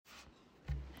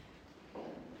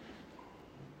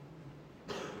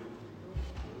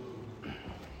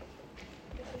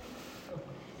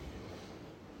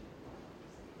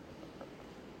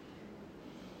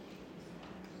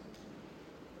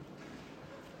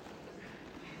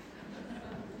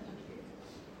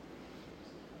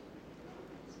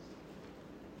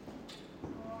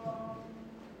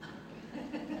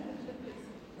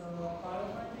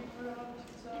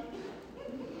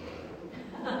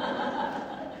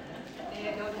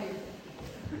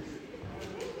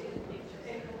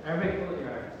Everybody close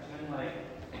your eyes. Pretend like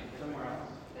somewhere else.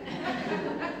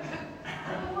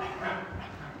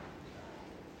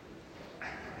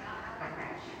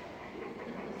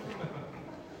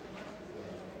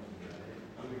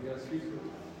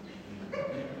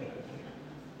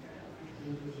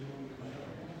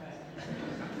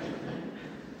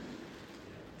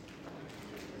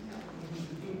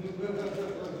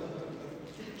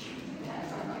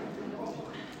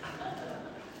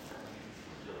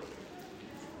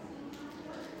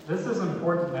 This is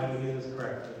important that we do this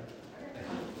correctly.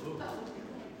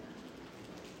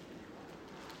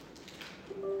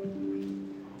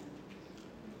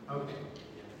 Okay.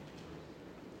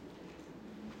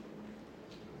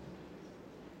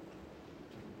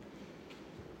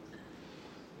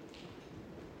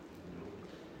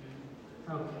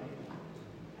 Okay.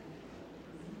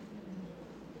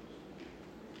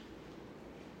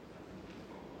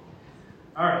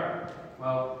 All right.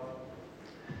 Well,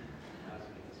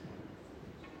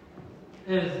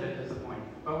 it is a bit disappointing,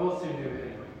 but we'll soon do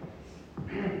it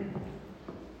anyway.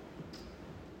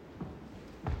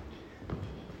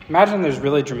 Imagine there's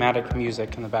really dramatic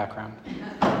music in the background.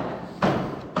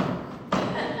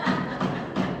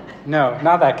 No,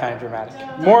 not that kind of dramatic.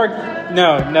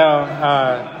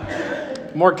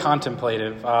 More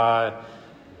contemplative.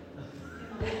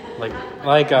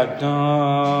 Like a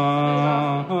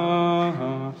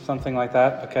something like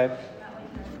that. Okay.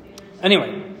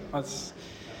 Anyway, let's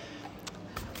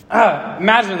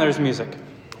imagine there's music.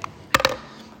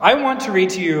 I want to read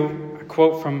to you a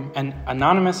quote from an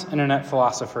anonymous internet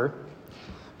philosopher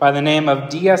by the name of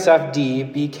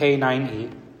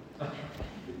DSFD-BK9E.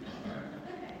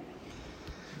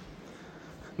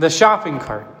 The shopping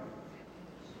cart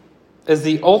is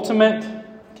the ultimate...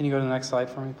 Can you go to the next slide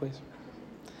for me, please?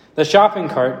 The shopping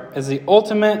cart is the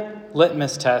ultimate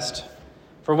litmus test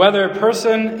for whether a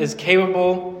person is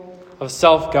capable of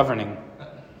self-governing.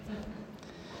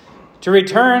 To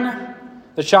return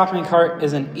the shopping cart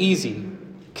is an easy,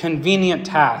 convenient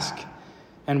task,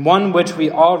 and one which we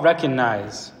all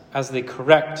recognize as the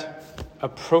correct,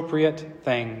 appropriate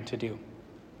thing to do.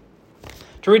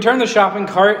 To return the shopping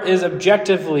cart is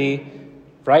objectively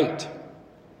right.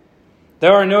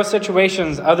 There are no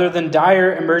situations other than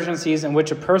dire emergencies in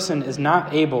which a person is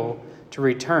not able to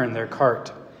return their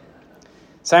cart.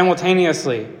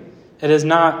 Simultaneously, it is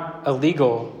not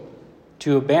illegal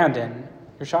to abandon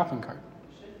your shopping cart.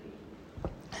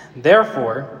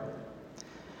 Therefore,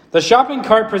 the shopping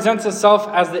cart presents itself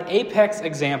as the apex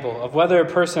example of whether a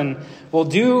person will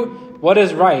do what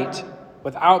is right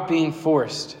without being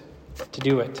forced to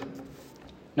do it.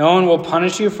 No one will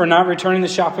punish you for not returning the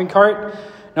shopping cart.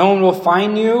 No one will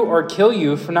fine you or kill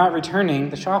you for not returning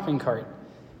the shopping cart.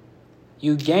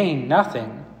 You gain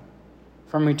nothing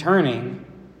from returning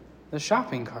the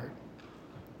shopping cart.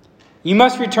 You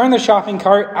must return the shopping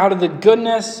cart out of the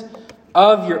goodness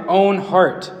of your own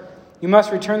heart. You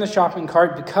must return the shopping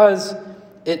cart because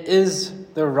it is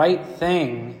the right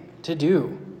thing to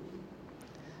do.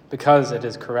 Because it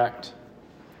is correct.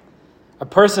 A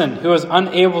person who is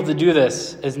unable to do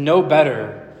this is no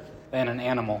better than an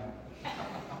animal.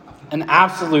 An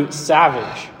absolute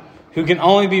savage who can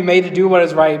only be made to do what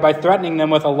is right by threatening them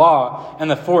with a law and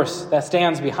the force that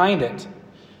stands behind it.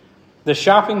 The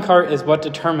shopping cart is what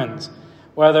determines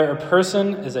whether a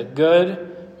person is a good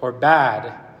or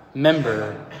bad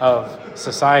member of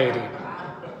society.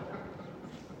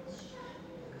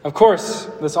 Of course,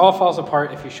 this all falls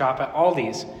apart if you shop at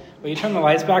Aldi's. Will you turn the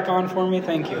lights back on for me?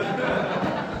 Thank you.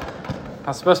 I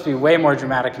was supposed to be way more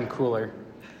dramatic and cooler.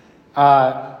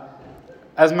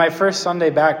 As my first Sunday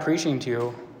back preaching to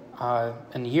you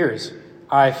in years,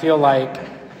 I feel like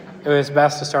it was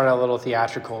best to start out a little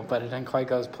theatrical, but it didn't quite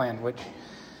go as planned, which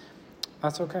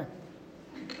that's okay.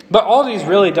 But Aldi's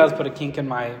really does put a kink in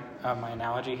my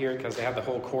analogy here because they have the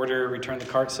whole quarter return the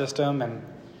cart system, and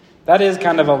that is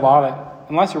kind of a law that,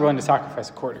 unless you're willing to sacrifice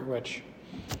a quarter, which,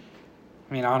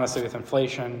 I mean, honestly, with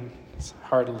inflation, it's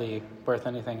hardly worth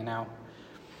anything now.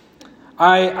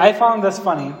 I found this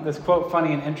quote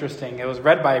funny and interesting. It was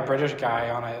read by a British guy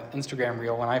on an Instagram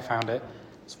reel when I found it.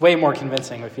 It's way more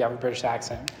convincing if you have a British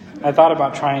accent. I thought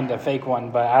about trying to fake one,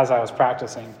 but as I was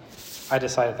practicing, I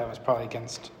decided that was probably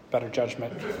against better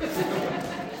judgment.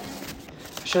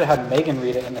 I should have had Megan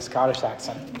read it in a Scottish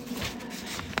accent.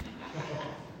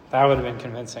 That would have been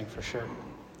convincing for sure.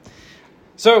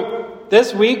 So,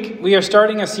 this week, we are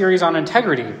starting a series on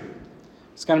integrity.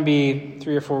 It's going to be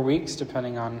 3 or 4 weeks,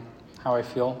 depending on how I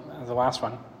feel as the last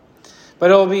one.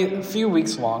 But it'll be a few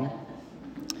weeks long.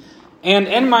 And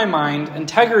in my mind,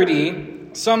 integrity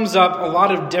sums up a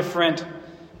lot of different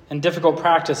and difficult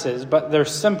practices, but they're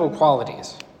simple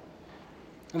qualities.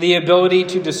 the ability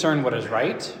to discern what is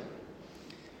right,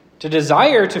 to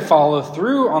desire to follow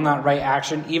through on that right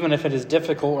action, even if it is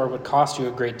difficult or would cost you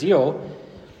a great deal.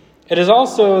 It is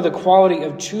also the quality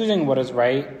of choosing what is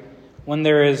right when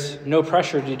there is no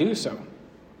pressure to do so.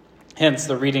 Hence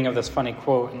the reading of this funny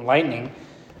quote in Lightning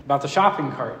about the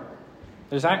shopping cart.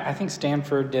 I think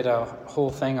Stanford did a whole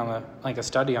thing on a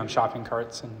study on shopping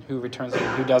carts and who returns them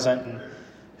and who doesn't, and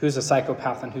who's a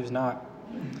psychopath and who's not.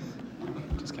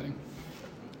 Just kidding.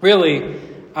 Really,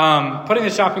 putting the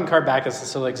shopping cart back is a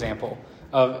silly example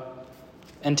of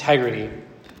integrity.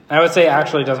 And I would say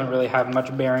actually doesn't really have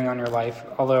much bearing on your life,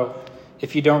 although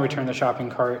if you don't return the shopping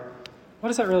cart, what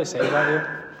does that really say about you?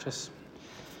 Just,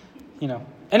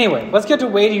 Anyway, let's get to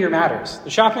weightier matters. The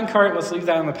shopping cart, let's leave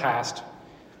that in the past.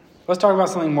 Let's talk about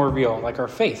something more real, like our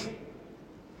faith.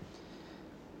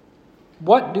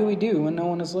 What do we do when no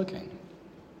one is looking?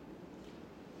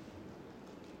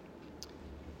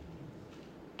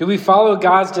 Do we follow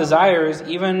God's desires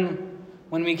even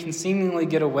when we can seemingly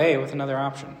get away with another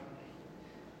option?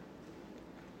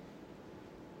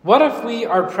 What if we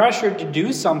are pressured to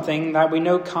do something that we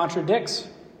know contradicts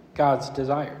God's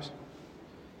desires?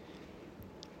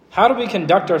 How do we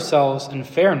conduct ourselves in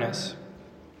fairness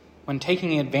when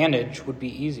taking advantage would be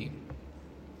easy?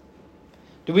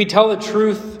 Do we tell the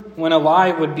truth when a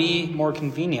lie would be more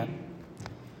convenient?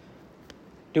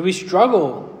 Do we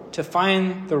struggle to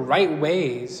find the right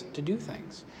ways to do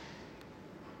things?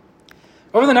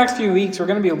 Over the next few weeks, we're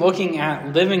going to be looking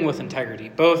at living with integrity,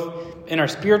 both in our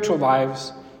spiritual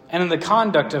lives and in the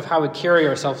conduct of how we carry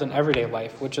ourselves in everyday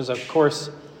life, which is, of course,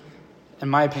 in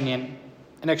my opinion,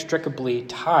 inextricably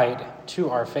tied to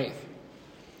our faith.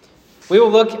 We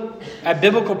will look at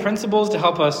biblical principles to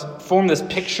help us form this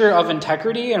picture of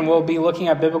integrity, and we'll be looking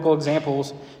at biblical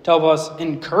examples to help us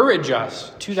encourage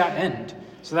us to that end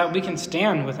so that we can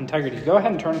stand with integrity. Go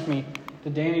ahead and turn with me to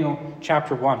Daniel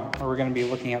chapter 1, where we're going to be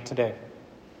looking at today.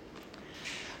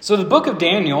 So the book of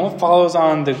Daniel follows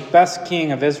on the best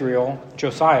king of Israel,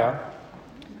 Josiah,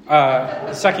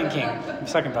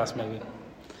 second best maybe.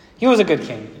 He was a good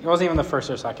king. He wasn't even the first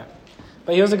or second.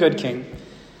 But he was a good king,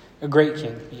 a great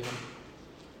king even.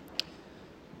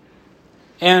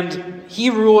 And he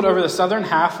ruled over the southern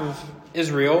half of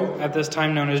Israel, at this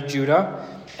time known as Judah.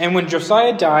 And when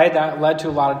Josiah died, that led to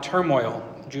a lot of turmoil.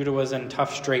 Judah was in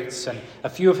tough straits, and a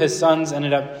few of his sons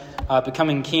ended up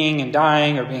becoming king and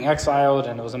dying or being exiled,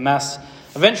 and it was a mess.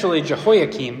 Eventually,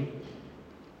 Jehoiakim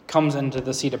comes into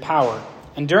the seat of power.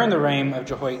 And during the reign of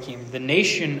Jehoiakim, the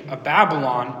nation of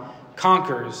Babylon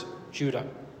conquers Judah.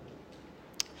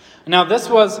 Now, this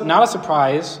was not a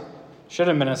surprise, should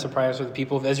have been a surprise for the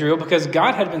people of Israel, because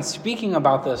God had been speaking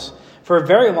about this for a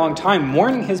very long time,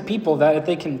 warning his people that if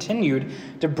they continued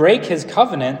to break his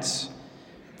covenants,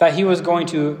 that he was going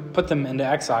to put them into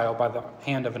exile by the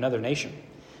hand of another nation.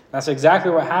 That's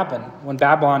exactly what happened when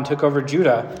Babylon took over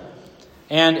Judah,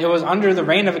 and it was under the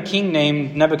reign of a king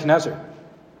named Nebuchadnezzar.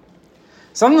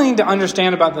 Something to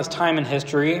understand about this time in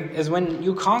history is when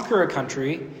you conquer a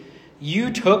country,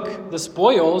 you took the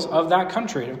spoils of that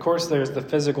country. Of course, there's the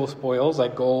physical spoils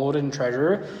like gold and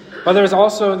treasure, but there's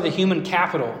also the human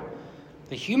capital,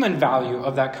 the human value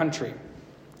of that country.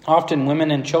 Often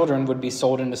women and children would be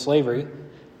sold into slavery,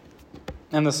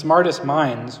 and the smartest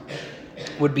minds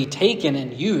would be taken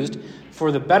and used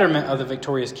for the betterment of the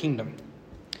victorious kingdom.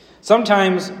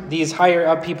 Sometimes these higher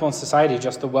up people in society,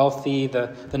 just the wealthy,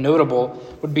 the notable,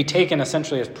 would be taken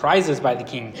essentially as prizes by the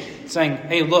king, saying,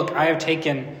 hey, look, I have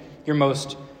taken your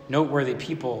most noteworthy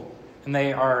people, and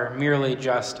they are merely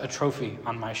just a trophy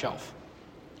on my shelf.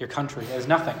 Your country is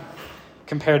nothing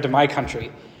compared to my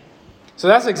country. So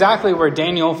that's exactly where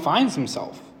Daniel finds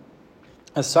himself,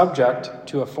 a subject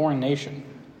to a foreign nation.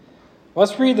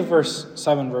 Let's read the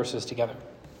 7 verses together.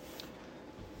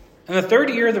 In the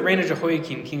 3rd year of the reign of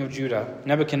Jehoiakim, king of Judah,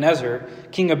 Nebuchadnezzar,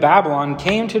 king of Babylon,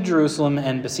 came to Jerusalem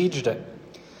and besieged it.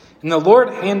 And the Lord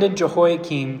handed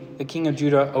Jehoiakim, the king of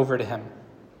Judah, over to him,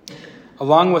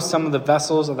 along with some of the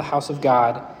vessels of the house of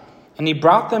God. And he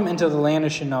brought them into the land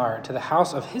of Shinar, to the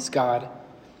house of his God,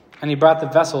 and he brought the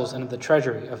vessels into the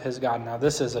treasury of his God. Now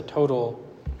this is a total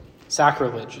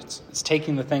sacrilege. It's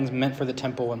taking the things meant for the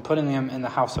temple and putting them in the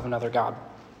house of another god.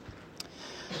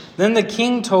 Then the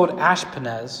king told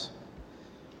Ashpenaz,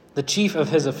 the chief of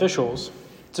his officials,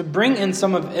 to bring in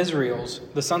some of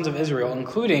the sons of Israel,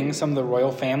 including some of the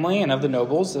royal family and of the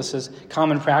nobles. This is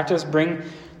common practice. Bring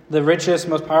the richest,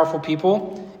 most powerful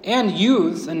people, and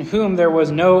youths in whom there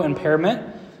was no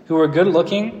impairment, who were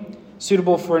good-looking,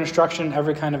 suitable for instruction in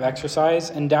every kind of exercise,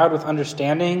 endowed with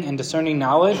understanding and discerning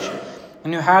knowledge,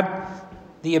 and who had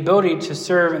the ability to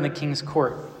serve in the king's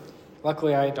court.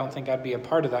 Luckily, I don't think I'd be a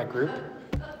part of that group.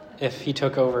 if he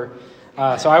took over.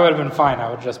 So I would have been fine. I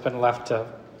would have just been left to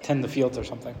tend the fields or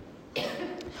something.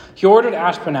 He ordered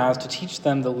Ashpenaz to teach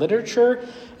them the literature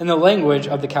and the language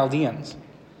of the Chaldeans.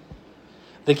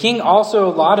 The king also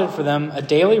allotted for them a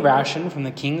daily ration from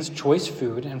the king's choice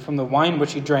food and from the wine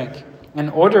which he drank,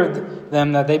 and ordered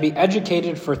them that they be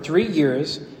educated for 3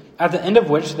 years, at the end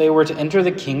of which they were to enter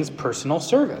the king's personal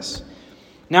service.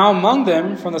 Now among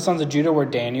them from the sons of Judah were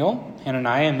Daniel,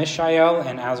 Hananiah, Mishael,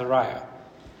 and Azariah.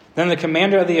 Then the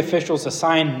commander of the officials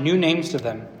assigned new names to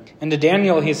them. And to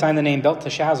Daniel he assigned the name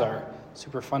Belteshazzar,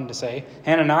 super fun to say,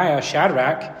 Hananiah,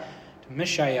 Shadrach, to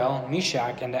Mishael,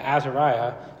 Meshach, and to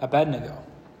Azariah, Abednego.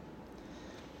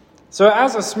 So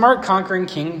as a smart conquering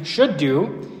king should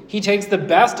do, he takes the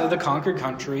best of the conquered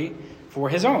country for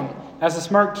his own. As a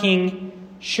smart king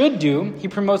should do, he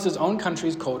promotes his own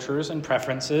country's cultures and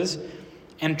preferences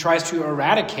and tries to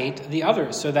eradicate the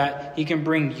others so that he can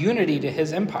bring unity to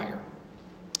his empire.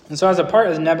 And so as a part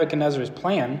of Nebuchadnezzar's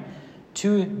plan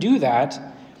to do that,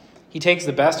 he takes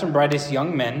the best and brightest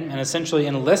young men and essentially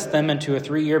enlists them into a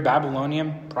 3-year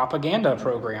Babylonian propaganda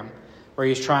program where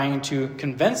he's trying to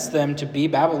convince them to be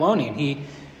Babylonian. He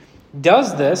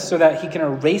does this so that he can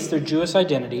erase their Jewish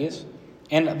identities.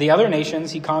 And the other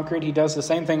nations he conquered, he does the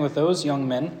same thing with those young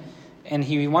men, and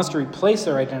he wants to replace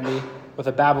their identity with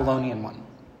a Babylonian one.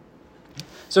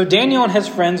 So Daniel and his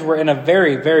friends were in a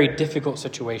very, very difficult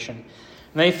situation.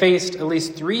 And they faced at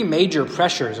least 3 major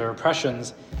pressures or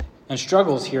oppressions and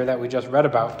struggles here that we just read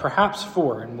about, perhaps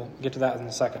 4, and we'll get to that in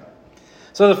a second.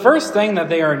 So the first thing that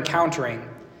they are encountering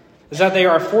is that they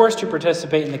are forced to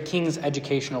participate in the king's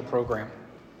educational program.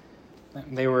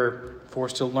 They were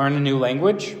forced to learn a new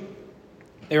language.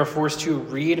 They were forced to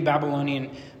read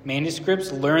Babylonian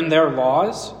manuscripts, learn their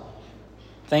laws,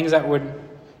 things that would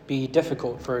be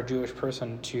difficult for a Jewish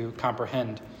person to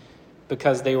comprehend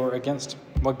because they were against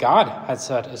what God had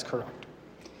said is correct.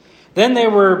 Then they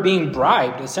were being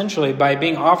bribed, essentially, by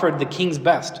being offered the king's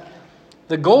best.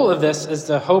 The goal of this is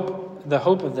the hope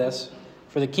of this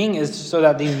for the king is so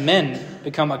that these men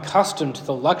become accustomed to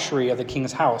the luxury of the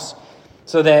king's house,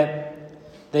 so that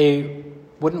they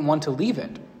wouldn't want to leave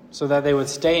it, so that they would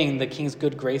stay in the king's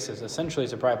good graces, essentially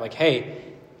as a bribe, like, hey,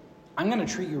 I'm going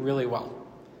to treat you really well.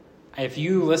 If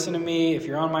you listen to me, if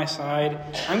you're on my side,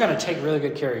 I'm going to take really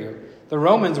good care of you. The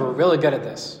Romans were really good at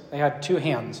this. They had 2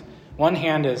 hands. One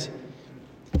hand is,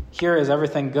 here is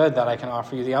everything good that I can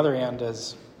offer you. The other hand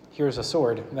is, here's a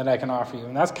sword that I can offer you.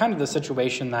 And that's kind of the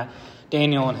situation that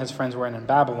Daniel and his friends were in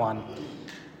Babylon.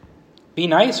 Be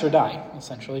nice or die,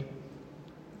 essentially.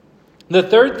 The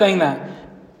third thing that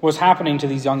was happening to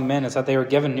these young men is that they were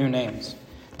given new names.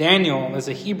 Daniel is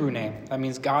a Hebrew name. That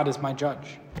means God is my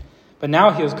judge. But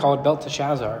now he was called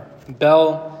Belteshazzar.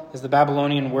 Bel is the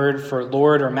Babylonian word for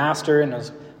Lord or Master and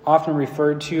is often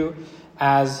referred to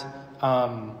as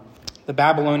the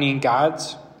Babylonian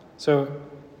gods. So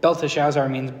Belteshazzar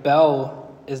means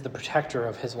Bel is the protector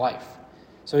of his life.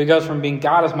 So he goes from being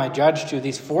God is my judge to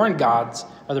these foreign gods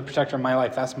are the protector of my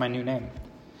life. That's my new name.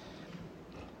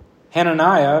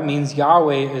 Hananiah means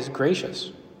Yahweh is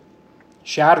gracious.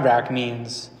 Shadrach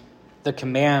means the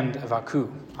command of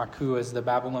Aku. Aku is the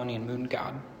Babylonian moon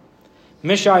god.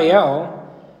 Mishael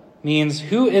means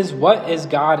who is what is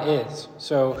God is.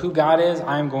 So who God is,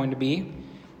 I am going to be.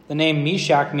 The name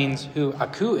Meshach means who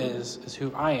Aku is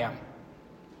who I am.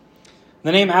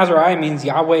 The name Azariah means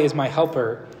Yahweh is my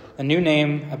helper. The new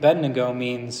name Abednego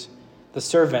means the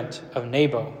servant of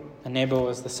Nebo. And Nebo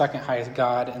is the second highest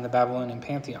god in the Babylonian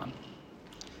pantheon.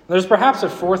 There's perhaps a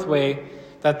fourth way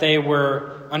that they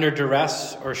were under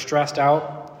duress or stressed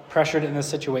out, pressured in this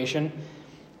situation.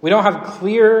 We don't have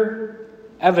clear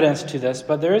evidence to this,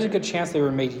 but there is a good chance they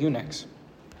were made eunuchs.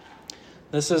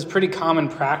 This is pretty common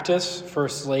practice for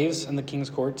slaves in the king's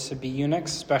courts to be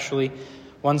eunuchs, especially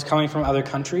ones coming from other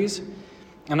countries.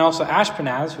 And also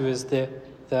Ashpenaz, who is the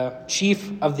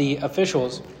chief of the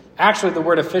officials. Actually, the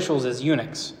word officials is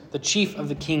eunuchs, the chief of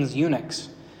the king's eunuchs.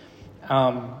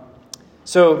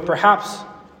 So perhaps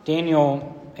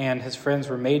Daniel and his friends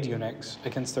were made eunuchs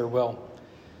against their will.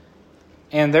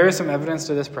 And there is some evidence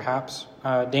to this, perhaps.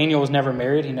 Daniel was never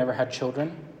married. He never had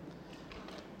children.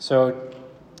 So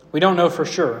we don't know for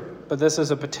sure, but this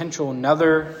is a potential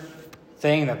another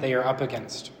thing that they are up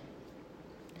against.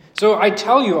 So I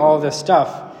tell you all this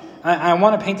stuff. I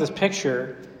want to paint this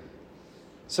picture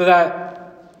so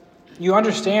that you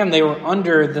understand they were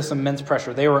under this immense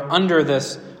pressure. They were under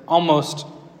this almost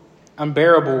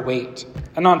unbearable weight.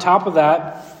 And on top of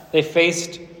that, they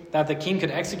faced that the king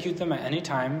could execute them at any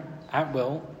time, at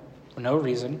will, for no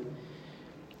reason.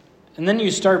 And then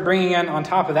you start bringing in, on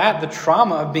top of that, the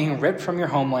trauma of being ripped from your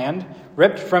homeland,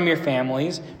 ripped from your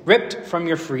families, ripped from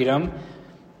your freedom.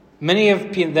 Many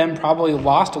of them probably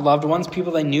lost loved ones,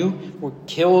 people they knew were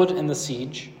killed in the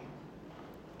siege.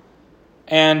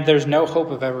 And there's no hope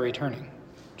of ever returning.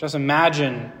 Just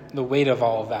imagine the weight of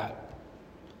all of that.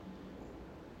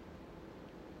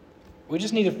 We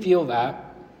just need to feel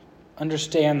that,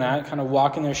 understand that, kind of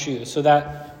walk in their shoes, so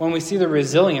that when we see the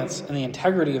resilience and the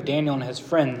integrity of Daniel and his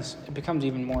friends, it becomes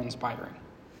even more inspiring.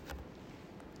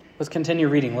 Let's continue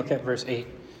reading. Look at verse 8.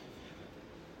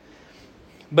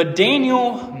 But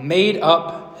Daniel made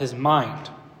up his mind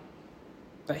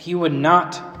that he would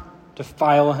not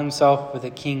defile himself with the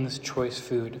king's choice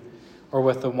food or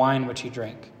with the wine which he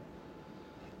drank.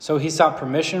 So he sought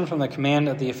permission from the command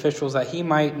of the officials that he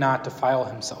might not defile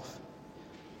himself.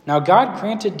 Now God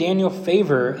granted Daniel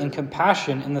favor and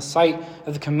compassion in the sight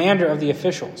of the commander of the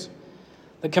officials.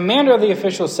 The commander of the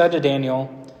officials said to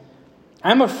Daniel,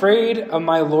 I am afraid of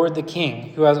my lord the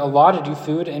king, who has allotted you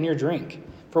food and your drink.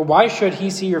 For why should he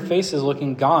see your faces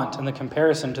looking gaunt in the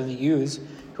comparison to the youths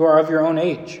who are of your own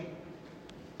age?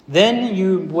 Then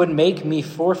you would make me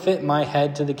forfeit my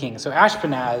head to the king. So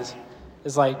Ashpenaz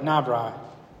is like, nah, brah,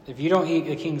 if you don't eat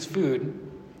the king's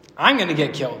food, I'm going to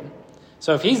get killed.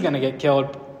 So if he's going to get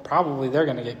killed, probably they're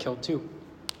going to get killed too.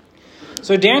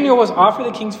 So Daniel was offered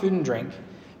the king's food and drink,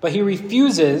 but he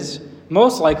refuses,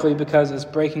 most likely because it's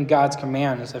breaking God's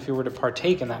commands if he were to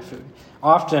partake in that food.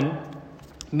 Often,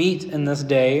 meat in this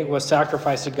day was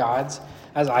sacrificed to gods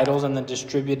as idols and then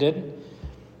distributed.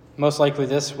 Most likely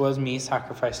this was meat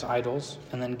sacrificed to idols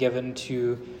and then given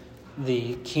to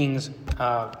the king's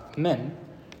men.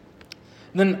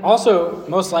 And then also,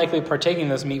 most likely partaking of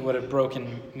this meat would have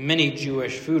broken many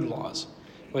Jewish food laws,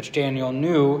 which Daniel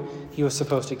knew he was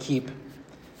supposed to keep.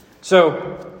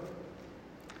 So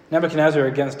Nebuchadnezzar,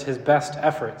 against his best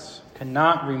efforts, could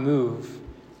not remove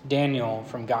Daniel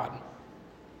from God.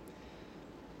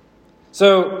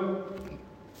 So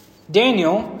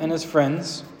Daniel and his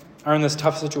friends are in this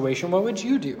tough situation. What would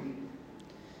you do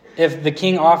if the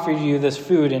king offered you this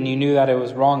food and you knew that it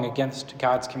was wrong against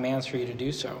God's commands for you to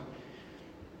do so?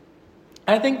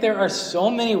 I think there are so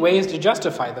many ways to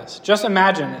justify this. Just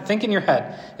imagine it. Think in your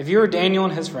head. If you were Daniel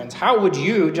and his friends, how would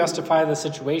you justify the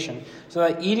situation so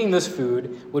that eating this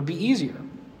food would be easier?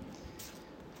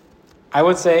 I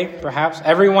would say, perhaps,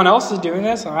 everyone else is doing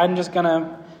this. I'm just going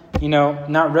to,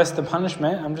 not risk the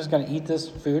punishment. I'm just going to eat this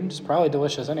food. It's probably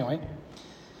delicious anyway.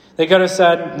 They could have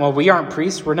said, well, we aren't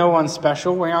priests. We're no one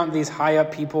special. We aren't these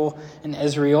high-up people in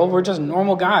Israel. We're just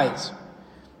normal guys.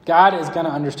 God is going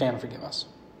to understand and forgive us.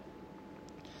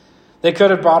 They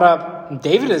could have brought up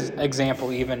David's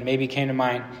example even, maybe came to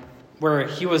mind, where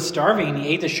he was starving and he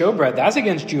ate the showbread. That's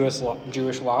against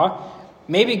Jewish law.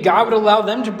 Maybe God would allow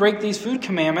them to break these food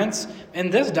commandments in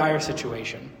this dire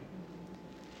situation.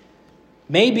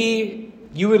 Maybe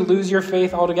you would lose your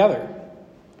faith altogether.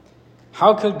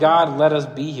 How could God let us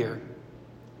be here?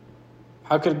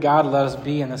 How could God let us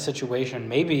be in this situation?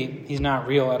 Maybe he's not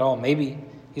real at all. Maybe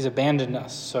he's abandoned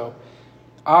us. So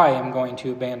I am going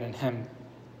to abandon him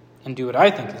and do what I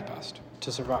think is best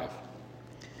to survive.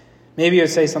 Maybe you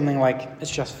would say something like, it's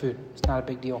just food. It's not a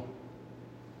big deal.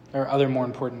 There are other more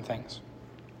important things.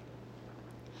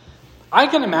 I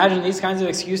can imagine these kinds of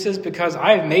excuses because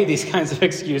I've made these kinds of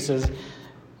excuses,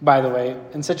 by the way,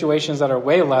 in situations that are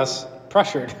way less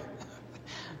pressured.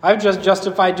 I've just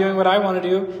justified doing what I want to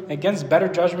do against better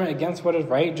judgment, against what is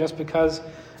right, just because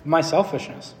of my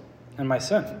selfishness and my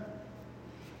sin.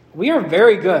 We are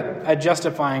very good at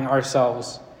justifying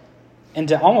ourselves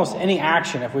into almost any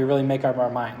action if we really make up our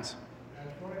minds.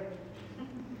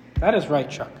 That is right,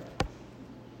 Chuck.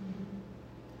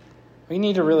 We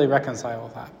need to really reconcile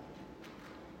with that.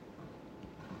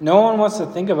 No one wants to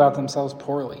think about themselves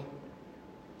poorly.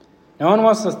 No one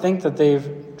wants to think that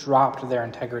they've dropped their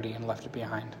integrity and left it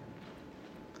behind.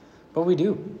 But we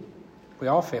do. We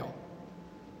all fail.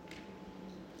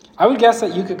 I would guess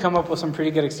that you could come up with some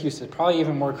pretty good excuses, probably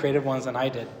even more creative ones than I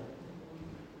did.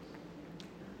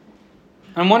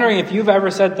 I'm wondering if you've ever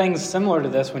said things similar to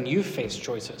this when you've faced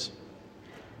choices.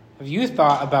 Have you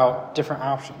thought about different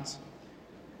options?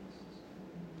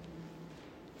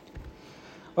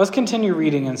 Let's continue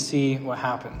reading and see what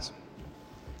happens.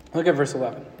 Look at verse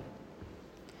 11.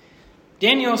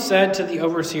 Daniel said to the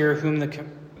overseer whom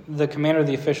the commander of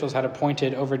the officials had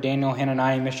appointed over Daniel,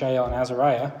 Hananiah, Mishael, and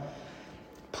Azariah,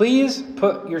 please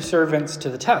put your servants to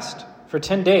the test for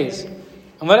 10 days,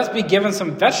 and let us be given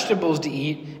some vegetables to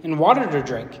eat and water to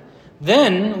drink.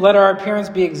 Then let our appearance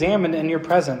be examined in your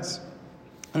presence,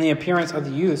 and the appearance of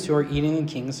the youths who are eating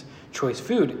the king's choice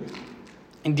food.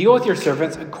 and deal with your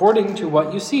servants according to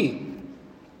what you see."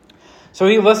 So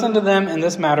he listened to them in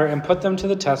this matter and put them to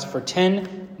the test for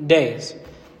 10 days.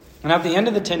 And at the end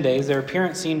of the 10 days, their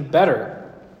appearance seemed better.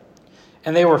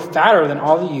 And they were fatter than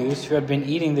all the youths who had been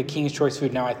eating the king's choice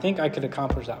food. Now, I think I could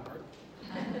accomplish that part.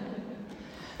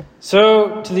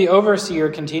 So to the overseer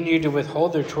continued to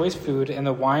withhold their choice food and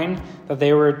the wine that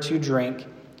they were to drink,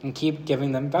 and keep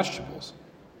giving them vegetables.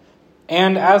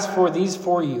 And as for these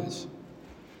 4 youths,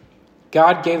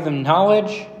 God gave them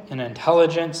knowledge and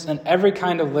intelligence and every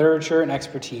kind of literature and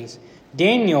expertise.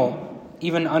 Daniel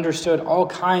even understood all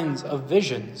kinds of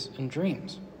visions and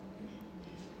dreams.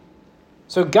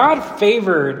 So God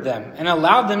favored them and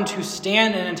allowed them to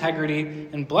stand in integrity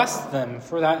and blessed them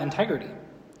for that integrity.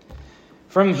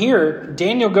 From here,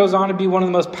 Daniel goes on to be one of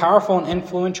the most powerful and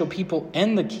influential people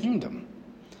in the kingdom.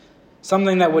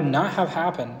 Something that would not have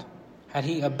happened had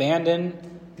he abandoned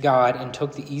God and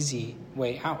took the easy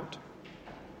way out.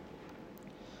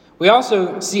 We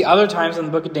also see other times in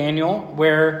the book of Daniel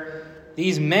where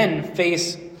these men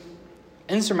face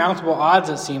insurmountable odds,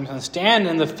 it seems, and stand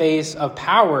in the face of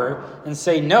power and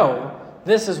say, "No,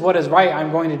 this is what is right.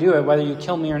 I'm going to do it, whether you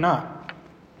kill me or not."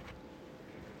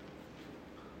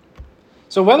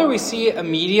 So whether we see it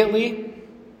immediately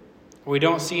or we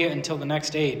don't see it until the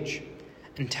next age,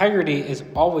 integrity is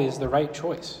always the right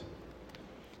choice.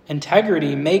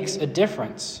 Integrity makes a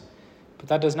difference, but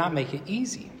that does not make it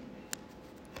easy.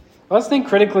 Let's think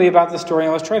critically about this story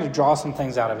and let's try to draw some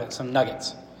things out of it, some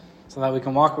nuggets, so that we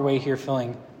can walk away here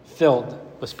feeling filled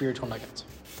with spiritual nuggets.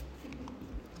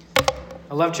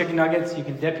 I love chicken nuggets. You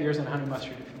can dip yours in honey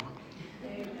mustard if you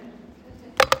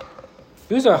want.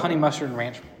 Who's a honey mustard and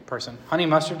ranch person? Honey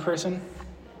mustard person?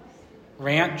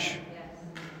 Ranch?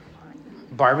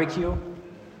 Barbecue?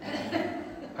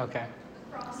 Okay.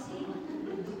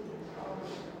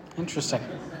 Interesting.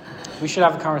 We should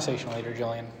have a conversation later,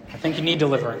 Jillian. I think you need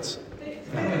deliverance.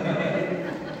 No.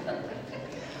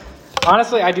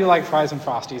 Honestly, I do like fries and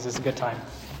Frosties. It's a good time.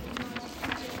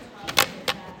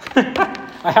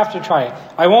 I have to try it.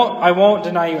 I won't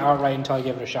deny you outright until I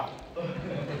give it a shot.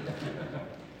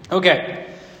 Okay.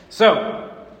 So,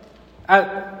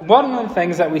 one of the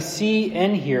things that we see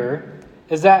in here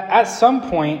is that at some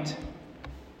point,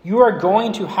 you are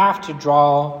going to have to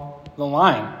draw the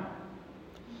line.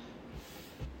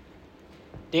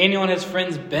 Daniel and his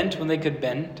friends bent when they could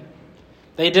bend.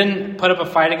 They didn't put up a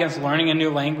fight against learning a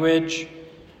new language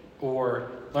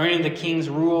or learning the king's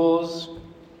rules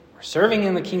or serving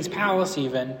in the king's palace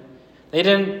even. They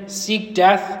didn't seek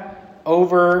death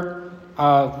over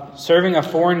serving a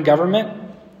foreign government.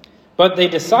 But they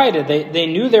decided, they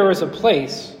knew there was a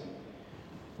place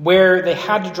where they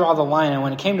had to draw the line. And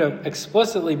when it came to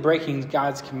explicitly breaking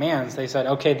God's commands, they said,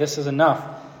 okay, this is enough.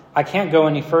 I can't go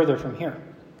any further from here.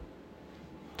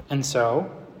 And so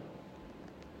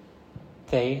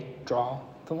they draw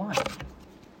the line.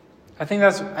 I think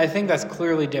that's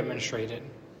clearly demonstrated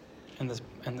in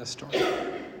this story.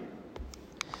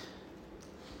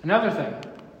 Another thing.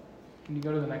 Can you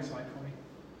go to the next slide for me?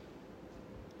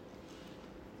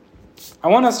 I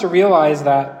want us to realize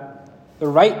that the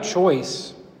right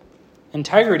choice,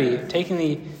 integrity, taking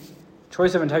the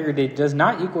choice of integrity, does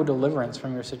not equal deliverance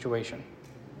from your situation.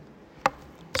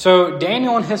 So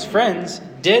Daniel and his friends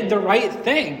did the right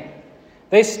thing.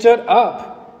 They stood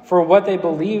up for what they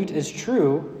believed is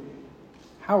true.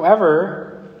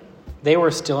 However, they were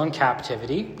still in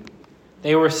captivity.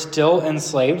 They were still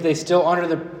enslaved. They still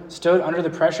stood under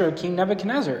the pressure of King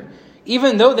Nebuchadnezzar.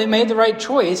 Even though they made the right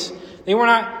choice, they were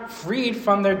not freed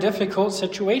from their difficult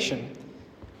situation.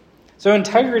 So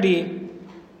integrity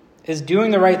is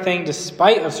doing the right thing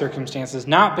despite of circumstances,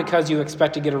 not because you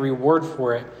expect to get a reward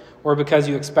for it or because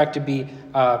you expect to be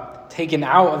taken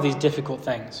out of these difficult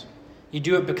things. You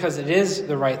do it because it is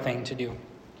the right thing to do. And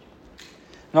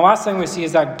the last thing we see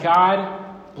is that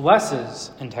God blesses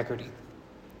integrity.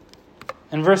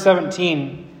 In verse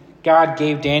 17, God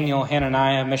gave Daniel,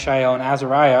 Hananiah, Mishael, and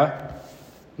Azariah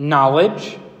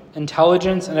knowledge,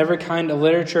 intelligence, and every kind of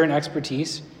literature and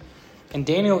expertise. And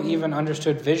Daniel even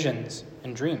understood visions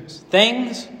and dreams.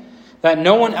 Things that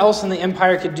no one else in the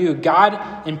empire could do.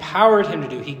 God empowered him to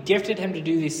do. He gifted him to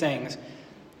do these things.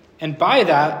 And by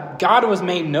that, God was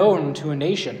made known to a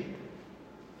nation.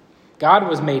 God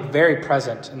was made very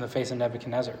present in the face of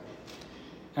Nebuchadnezzar.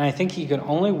 And I think he could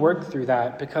only work through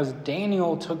that because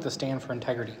Daniel took the stand for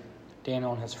integrity.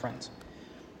 Daniel and his friends.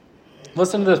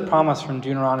 Listen to this promise from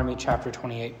Deuteronomy chapter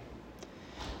 28.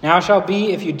 Now it shall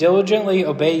be, if you diligently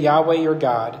obey Yahweh your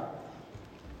God,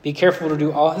 be careful to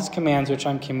do all his commands which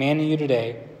I'm commanding you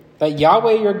today, that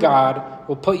Yahweh your God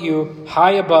will put you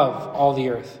high above all the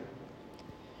earth.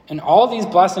 And all these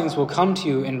blessings will come to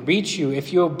you and reach you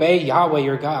if you obey Yahweh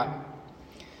your God.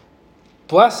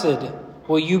 Blessed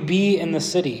will you be in the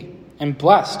city, and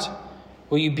blessed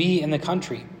will you be in the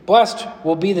country. Blessed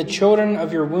will be the children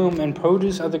of your womb and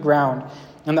produce of the ground,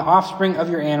 and the offspring of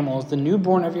your animals, the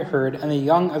newborn of your herd, and the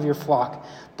young of your flock.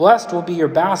 Blessed will be your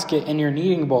basket and your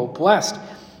kneading bowl. Blessed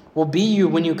will be you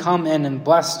when you come in, and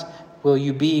blessed will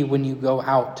you be when you go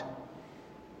out.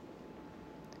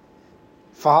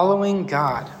 Following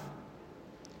God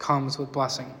comes with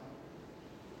blessing.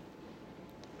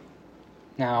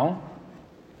 Now,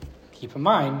 keep in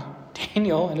mind,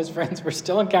 Daniel and his friends were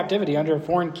still in captivity under a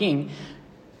foreign king.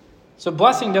 So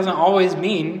blessing doesn't always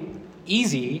mean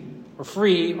easy or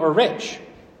free or rich.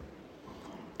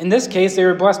 In this case, they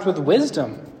were blessed with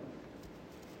wisdom.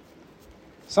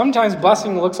 Sometimes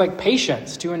blessing looks like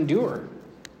patience to endure,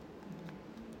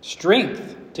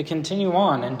 strength to continue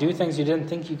on and do things you didn't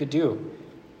think you could do,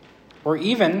 or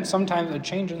even sometimes a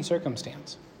change in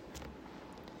circumstance.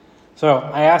 So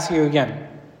I ask you again,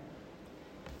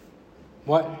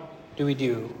 what do we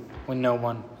do when no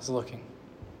one is looking?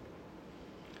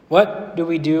 What do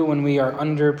we do when we are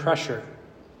under pressure?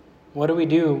 What do we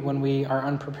do when we are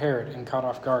unprepared and caught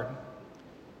off guard?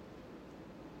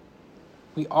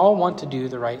 We all want to do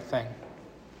the right thing,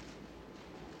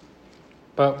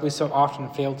 but we so often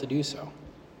fail to do so.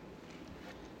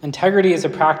 Integrity is a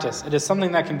practice. It is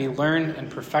something that can be learned and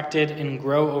perfected and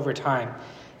grow over time.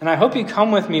 And I hope you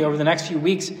come with me over the next few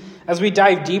weeks as we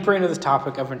dive deeper into this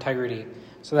topic of integrity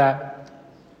so that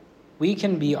we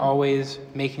can be always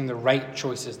making the right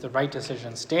choices, the right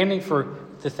decisions, standing for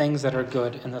the things that are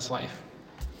good in this life.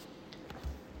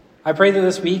 I pray that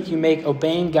this week you make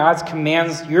obeying God's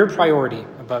commands your priority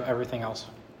above everything else.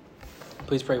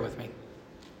 Please pray with me.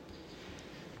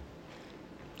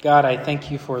 God, I thank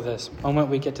you for this moment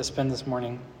we get to spend this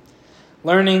morning,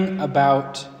 learning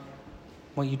about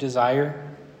what you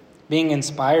desire, being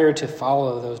inspired to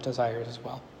follow those desires as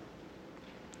well.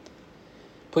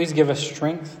 Please give us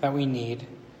strength that we need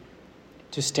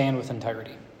to stand with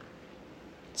integrity.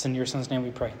 It's in your Son's name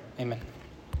we pray. Amen.